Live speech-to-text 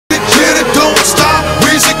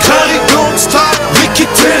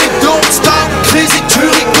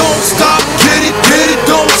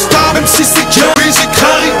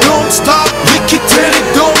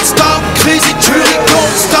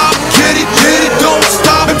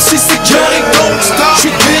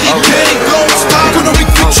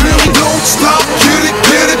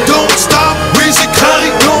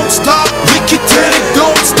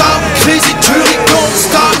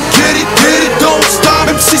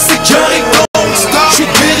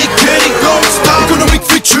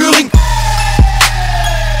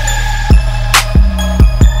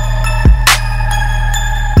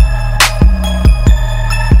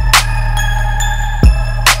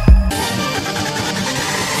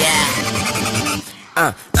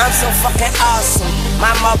I'm so fucking awesome. My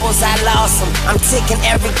marbles, I lost them. I'm taking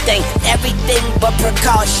everything but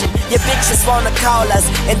precaution. Your bitches wanna call us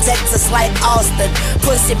and text us like Austin.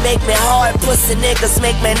 Pussy make me hard, pussy niggas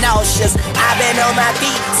make me nauseous. I've been on my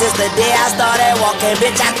feet since the day I started walking.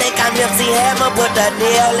 Bitch, I think I'm MC Hammer. Put the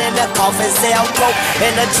nail in the coffin, sell coke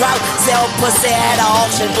in the drought, sell pussy at an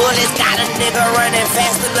auction. Bullets got a nigga running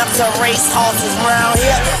fast enough to race horses round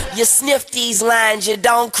here. You sniff these lines, you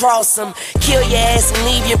don't cross them. Kill your ass and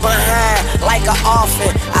leave you behind like an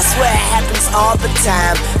orphan. I swear it happens all the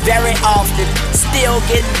time, very often. Still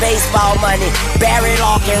getting baseball money, Barry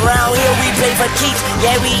Larkin. Round here we play for keeps.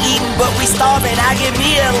 Yeah, we eating, but we starving. I give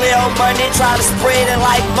me a little money, try to spread it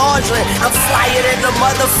like margarine. I'm flyer than the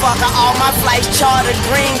motherfucker. All my flights chartered.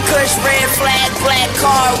 Green Kush, red flag, black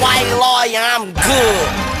card, white lawyer. I'm good.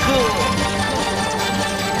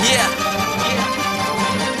 Yeah.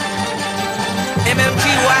 MMG,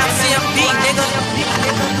 YMCMD, nigga.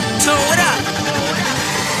 Tune it up.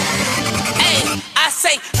 Hey, I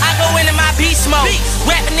say, I go into my beast mode.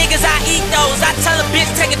 Rapping niggas, I eat those. I tell a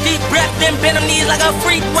bitch, take a deep breath, then bend them knees like a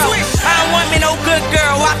free throw. I don't want me no good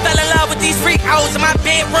girl. I fell in love with these freak hoes. In my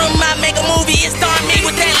bedroom, I make a movie. It's starring me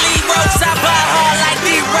with that lead rose. I ball hard like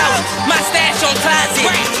D-Rose. My stash on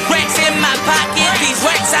closet. Racks in my pocket. These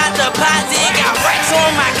racks I deposit. Got racks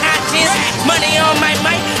on my conscience. Money on my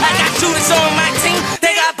mic. I got shooters on my team.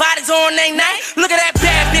 They got bodies on their night. Look at that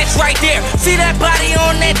bad bitch right there. See that body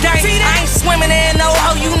on that dirt? I ain't swimming in no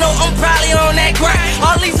hole. You know I'm probably on that grind.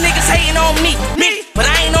 All these niggas hating on me, but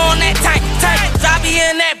I ain't on that type. Cause I be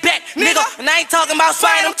in that back, nigga. And I ain't talking about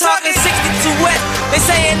spine, I'm talking 62 west. They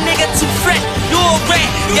say a nigga too fat, you a rat.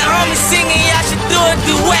 Your homie singing, y'all should do a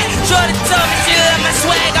duet. Shorty told me she love my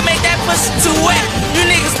swag, I make that pussy too wet. You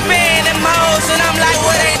niggas spin them hoes, and I'm like,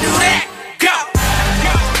 where they do that? Go!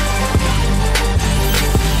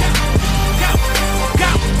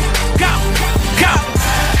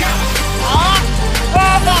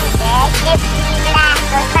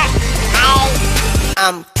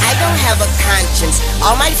 I don't have a conscience.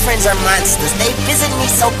 All my friends are monsters. They visit me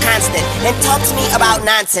so constant and talk to me about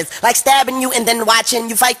nonsense, like stabbing you and then watching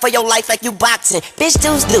you fight for your life like you boxing. Bitch,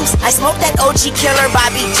 deuce deuce. I smoke that OG killer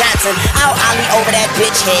Bobby Johnson. I'll ollie over that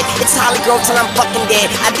bitch head. It's Holly Grove till I'm fucking dead.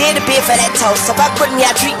 I did a bid for that toast, so if I couldn't,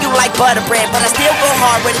 yeah, I treat you like butter bread. But I still go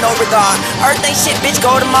hard with no regard. Earth ain't shit, bitch,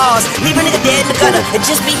 go to Mars. Leave a nigga dead in the gutter and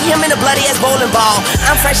just be him in a bloody ass bowling ball.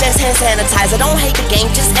 I'm fresh as hand sanitizer. Don't hate the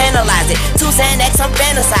game, just analyze it. 2 Xanax, I'm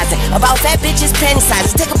fantasizing about fat bitches, panty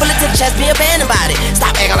sizes. Take a bullet to the chest, be a band about it.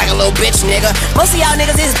 Stop acting like a little bitch, nigga. Most of y'all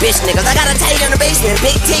niggas is bitch niggas. I got a tiger in the basement,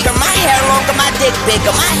 big tiger. My hair longer, my dick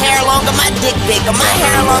bigger. My hair longer, my dick bigger. My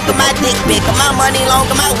hair longer, my dick bigger. My money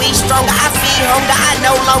longer, my weed stronger. I feed hunger, I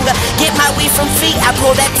no longer get my weed from feet. I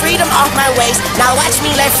pull that freedom off my waist. Now watch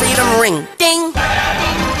me let freedom ring. Ding.